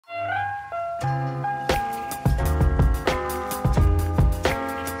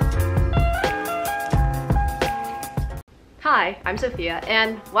Hi, I'm Sophia,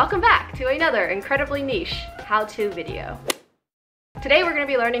 and welcome back to another incredibly niche how-to video. Today we're going to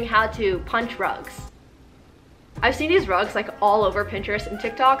be learning how to punch rugs. I've seen these rugs like all over Pinterest and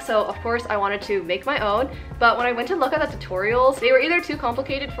TikTok, so of course I wanted to make my own, but when I went to look at the tutorials, they were either too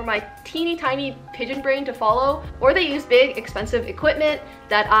complicated for my teeny tiny pigeon brain to follow, or they used big expensive equipment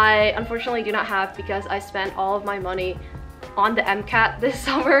that I unfortunately do not have because I spent all of my money on the MCAT this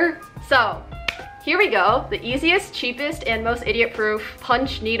summer. So here we go, the easiest, cheapest, and most idiot-proof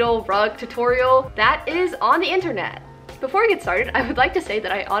punch needle rug tutorial that is on the internet. Before we get started, I would like to say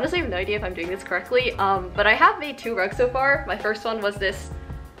that I honestly have no idea if I'm doing this correctly, but I have made 2 rugs so far. My first one was this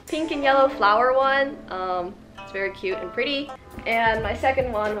pink and yellow flower one. It's very cute and pretty. And my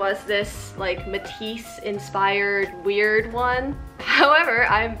second one was this like Matisse-inspired weird one. However,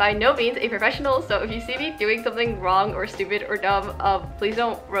 I'm by no means a professional, so if you see me doing something wrong or stupid or dumb, please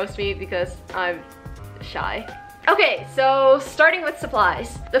don't roast me because I'm shy. Okay, so starting with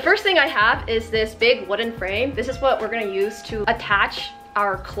supplies. The first thing I have is this big wooden frame. This is what we're gonna use to attach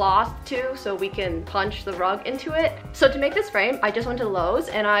our cloth to so we can punch the rug into it. So to make this frame, I just went to Lowe's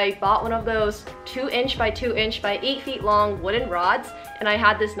and I bought one of those 2" by 2" by 8 feet long wooden rods, and I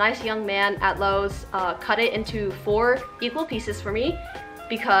had this nice young man at Lowe's cut it into 4 equal pieces for me,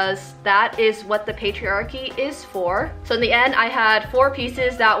 because that is what the patriarchy is for. So in the end, I had 4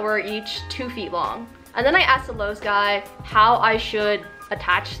 pieces that were each 2 feet long. And then I asked the Lowe's guy how I should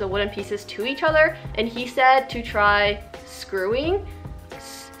attach the wooden pieces to each other, and he said to try screwing.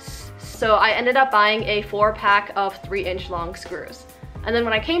 So I ended up buying a 4-pack of 3" long screws. And then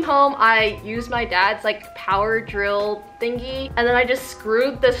when I came home, I used my dad's like power drill thingy, and then I just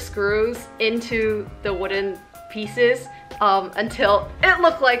screwed the screws into the wooden pieces until it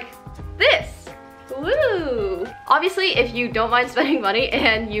looked like this. Woo! Obviously, if you don't mind spending money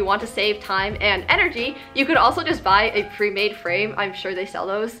and you want to save time and energy, you could also just buy a pre-made frame. I'm sure they sell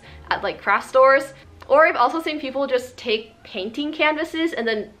those at like craft stores. Or I've also seen people just take painting canvases and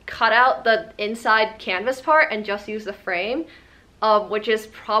then cut out the inside canvas part and just use the frame, which is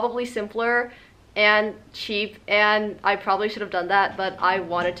probably simpler and cheap, and I probably should have done that, but I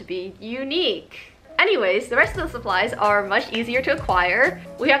wanted to be unique. Anyways, the rest of the supplies are much easier to acquire.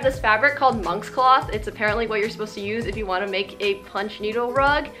 We have this fabric called monk's cloth. It's apparently what you're supposed to use if you want to make a punch needle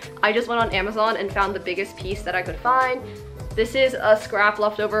rug. I just went on Amazon and found the biggest piece that I could find. This is a scrap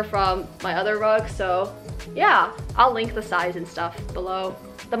left over from my other rug, so yeah, I'll link the size and stuff below.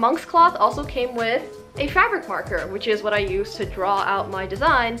 The monk's cloth also came with a fabric marker, which is what I use to draw out my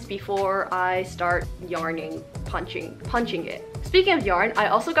designs before I start yarning, punching it. Speaking of yarn, I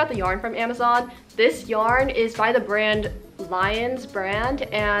also got the yarn from Amazon. This yarn is by the brand Lion's brand,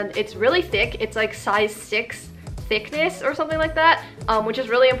 and it's really thick. It's like size 6 thickness or something like that, which is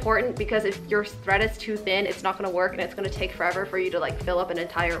really important because if your thread is too thin, it's not gonna work and it's gonna take forever for you to like fill up an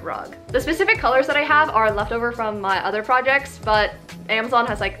entire rug. The specific colors that I have are leftover from my other projects, but Amazon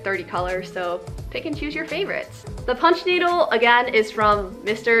has like 30 colors, so pick and choose your favorites. The punch needle, again, is from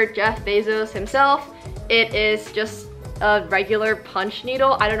Mr. Jeff Bezos himself. It is just a regular punch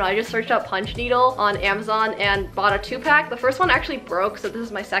needle. I don't know, I just searched up punch needle on Amazon and bought a 2-pack. The first one actually broke, so this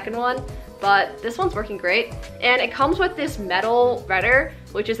is my second one, but this one's working great. And it comes with this metal threader,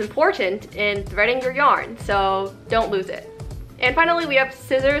 which is important in threading your yarn, so don't lose it. And finally, we have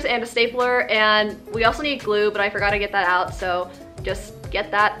scissors and a stapler, and we also need glue, but I forgot to get that out, so just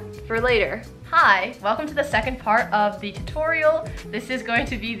get that for later. Hi, welcome to the second part of the tutorial. This is going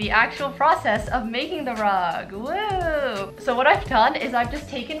to be the actual process of making the rug. Woo! So what I've done is I've just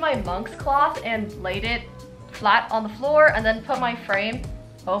taken my monk's cloth and laid it flat on the floor and then put my frame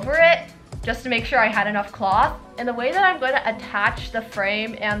over it just to make sure I had enough cloth. And the way that I'm going to attach the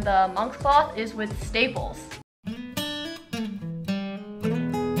frame and the monk's cloth is with staples.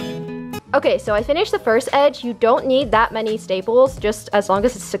 Okay, so I finished the first edge. You don't need that many staples, just as long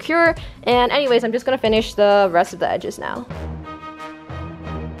as it's secure. And anyways, I'm just gonna finish the rest of the edges now.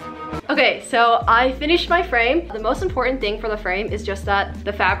 Okay, so I finished my frame. The most important thing for the frame is just that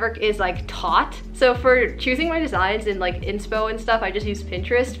the fabric is like taut. So for choosing my designs in like inspo and stuff, I just use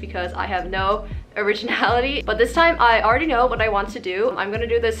Pinterest because I have no originality. But this time I already know what I want to do. I'm gonna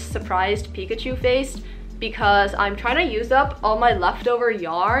do this surprised Pikachu face because I'm trying to use up all my leftover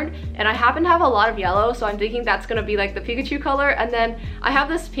yarn, and I happen to have a lot of yellow, so I'm thinking that's gonna be like the Pikachu color. And then I have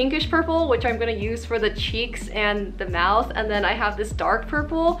this pinkish purple, which I'm gonna use for the cheeks and the mouth, and then I have this dark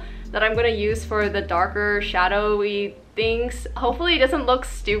purple that I'm gonna use for the darker shadowy things. Hopefully it doesn't look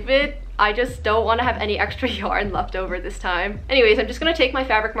stupid. I just don't want to have any extra yarn left over this time. Anyways, I'm just gonna take my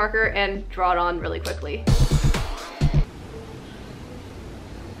fabric marker and draw it on really quickly.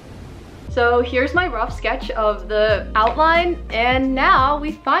 So here's my rough sketch of the outline, and now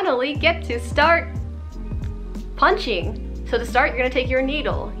we finally get to start punching. So to start, you're gonna take your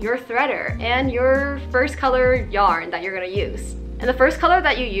needle, your threader, and your first color yarn that you're gonna use. And the first color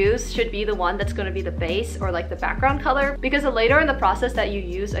that you use should be the one that's gonna be the base or like the background color, because the later in the process that you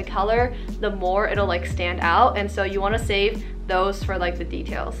use a color, the more it'll like stand out, and so you wanna save those for like the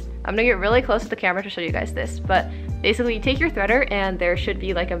details. I'm gonna get really close to the camera to show you guys this, but basically you take your threader and there should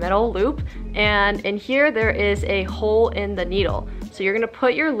be like a metal loop, and in here there is a hole in the needle. So you're gonna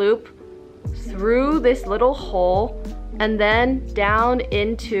put your loop through this little hole and then down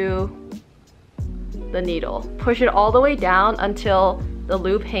into the needle. Push it all the way down until the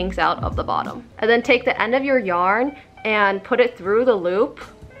loop hangs out of the bottom. And then take the end of your yarn and put it through the loop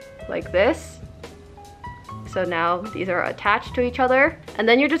like this. So now these are attached to each other. And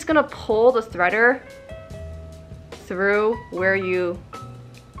then you're just gonna pull the threader through where you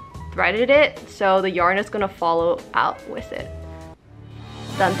threaded it, so the yarn is gonna follow out with it.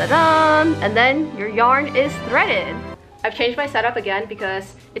 Dun dun dun! And then your yarn is threaded. I've changed my setup again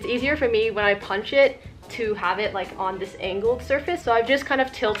because it's easier for me when I punch it to have it like on this angled surface. So I've just kind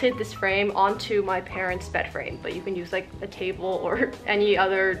of tilted this frame onto my parents' bed frame, but you can use like a table or any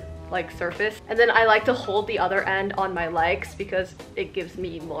other like surface. And then I like to hold the other end on my legs because it gives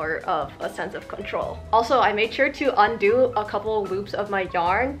me more of a sense of control. Also, I made sure to undo a couple loops of my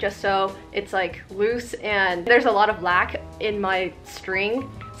yarn just so it's like loose and there's a lot of lack in my string.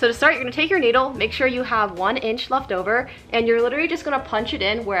 So to start, you're gonna take your needle, make sure you have 1 inch left over, and you're literally just gonna punch it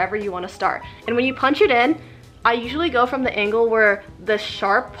in wherever you wanna start. And when you punch it in, I usually go from the angle where the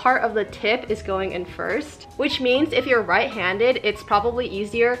sharp part of the tip is going in first, which means if you're right-handed, it's probably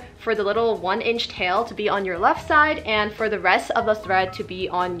easier for the little 1 inch tail to be on your left side and for the rest of the thread to be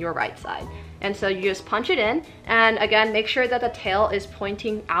on your right side. And so you just punch it in, and again, make sure that the tail is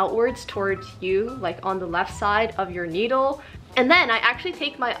pointing outwards towards you, like on the left side of your needle. And then I actually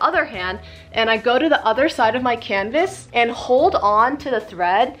take my other hand and I go to the other side of my canvas and hold on to the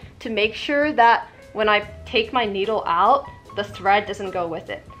thread to make sure that when I take my needle out, the thread doesn't go with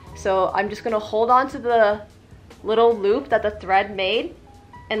it. So I'm just gonna hold on to the little loop that the thread made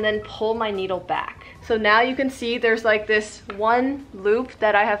and then pull my needle back. So now you can see there's like this one loop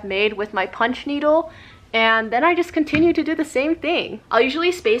that I have made with my punch needle, and then I just continue to do the same thing. I'll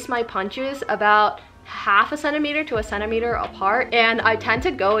usually space my punches about half a centimeter to a centimeter apart, and I tend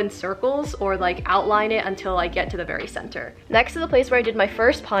to go in circles or like outline it until I get to the very center. Next to the place where I did my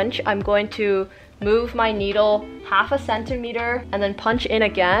first punch, I'm going to move my needle half a centimeter and then punch in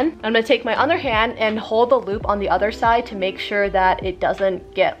again. I'm gonna take my other hand and hold the loop on the other side to make sure that it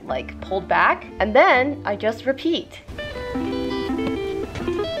doesn't get like pulled back, and then I just repeat.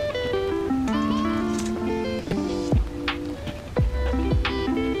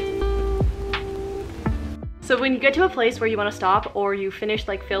 So when you get to a place where you want to stop or you finish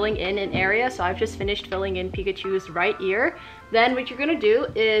like filling in an area, so I've just finished filling in Pikachu's right ear, then what you're going to do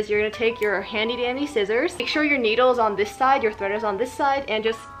is you're going to take your handy dandy scissors, make sure your needle is on this side, your thread is on this side, and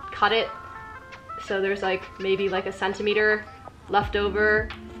just cut it so there's like maybe like a centimeter left over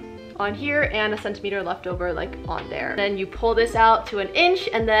on here and a centimeter left over like on there. Then you pull this out to 1 inch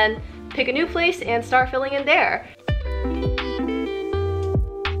and then pick a new place and start filling in there.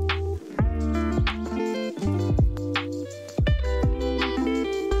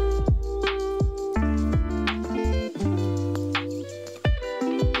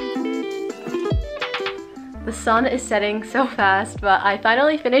 The sun is setting so fast, but I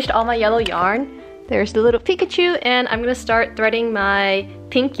finally finished all my yellow yarn. There's the little Pikachu, and I'm gonna start threading my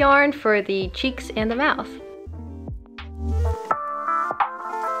pink yarn for the cheeks and the mouth.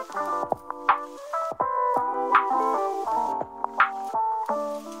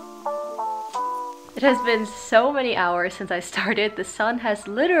 It has been so many hours since I started. The sun has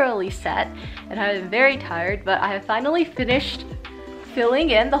literally set, and I'm very tired, but I have finally finished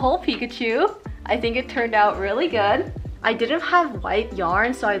filling in the whole Pikachu. I think it turned out really good. I didn't have white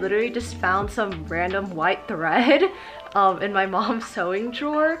yarn, so I literally just found some random white thread in my mom's sewing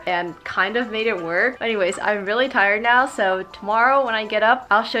drawer and kind of made it work. Anyways, I'm really tired now, so tomorrow when I get up,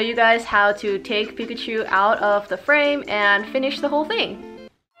 I'll show you guys how to take Pikachu out of the frame and finish the whole thing.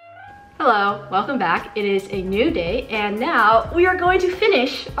 Hello, welcome back. It is a new day, and now we are going to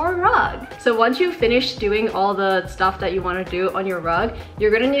finish our rug. So once you've finished doing all the stuff that you want to do on your rug,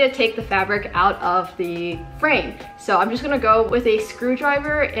 you're gonna need to take the fabric out of the frame. So I'm just gonna go with a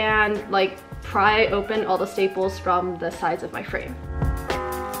screwdriver and like pry open all the staples from the sides of my frame.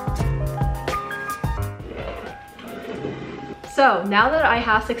 So now that I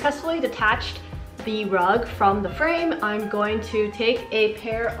have successfully detached the rug from the frame, I'm going to take a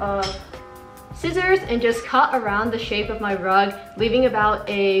pair of scissors and just cut around the shape of my rug, leaving about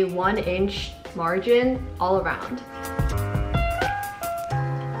a 1-inch margin all around.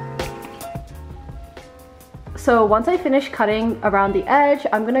 So once I finish cutting around the edge,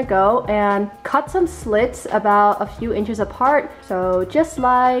 I'm gonna go and cut some slits about a few inches apart, so just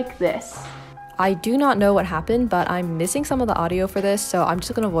like this. I do not know what happened, but I'm missing some of the audio for this, so I'm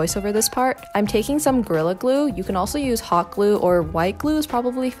just gonna voice over this part. I'm taking some Gorilla Glue. You can also use hot glue, or white glue is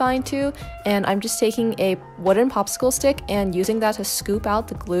probably fine too. And I'm just taking a wooden popsicle stick and using that to scoop out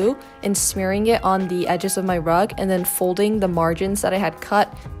the glue and smearing it on the edges of my rug, and then folding the margins that I had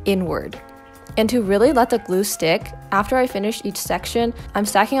cut inward. And to really let the glue stick, after I finish each section, I'm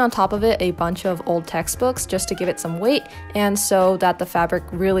stacking on top of it a bunch of old textbooks just to give it some weight and so that the fabric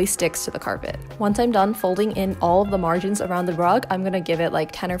really sticks to the carpet. Once I'm done folding in all of the margins around the rug, I'm gonna give it like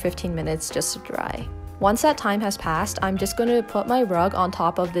 10 or 15 minutes just to dry. Once that time has passed, I'm just going to put my rug on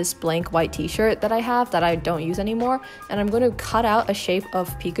top of this blank white t-shirt that I have that I don't use anymore, and I'm going to cut out a shape of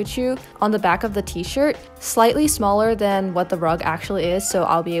Pikachu on the back of the t-shirt, slightly smaller than what the rug actually is, so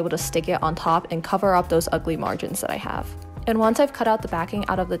I'll be able to stick it on top and cover up those ugly margins that I have. And once I've cut out the backing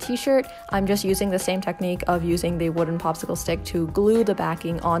out of the t-shirt, I'm just using the same technique of using the wooden popsicle stick to glue the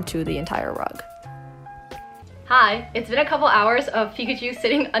backing onto the entire rug. Hi, it's been a couple hours of Pikachu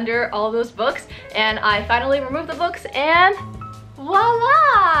sitting under all of those books, and I finally removed the books and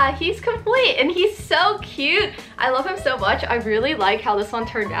voila! He's complete and he's so cute. I love him so much. I really like how this one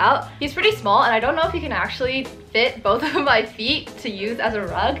turned out. He's pretty small and I don't know if he can actually fit both of my feet to use as a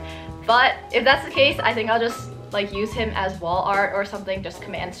rug, but if that's the case, I think I'll just like use him as wall art or something, just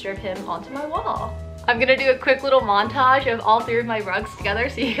command strip him onto my wall. I'm gonna do a quick little montage of all 3 of my rugs together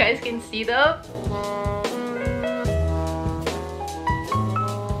so you guys can see them.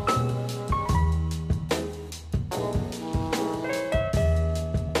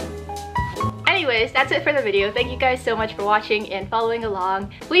 Anyways, that's it for the video. Thank you guys so much for watching and following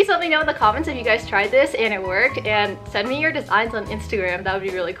along. Please let me know in the comments if you guys tried this and it worked, and send me your designs on Instagram. That would be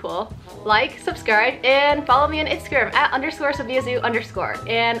really cool. Like, subscribe, and follow me on Instagram at _SophiaZoo_.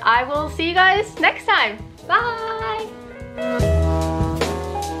 And I will see you guys next time. Bye!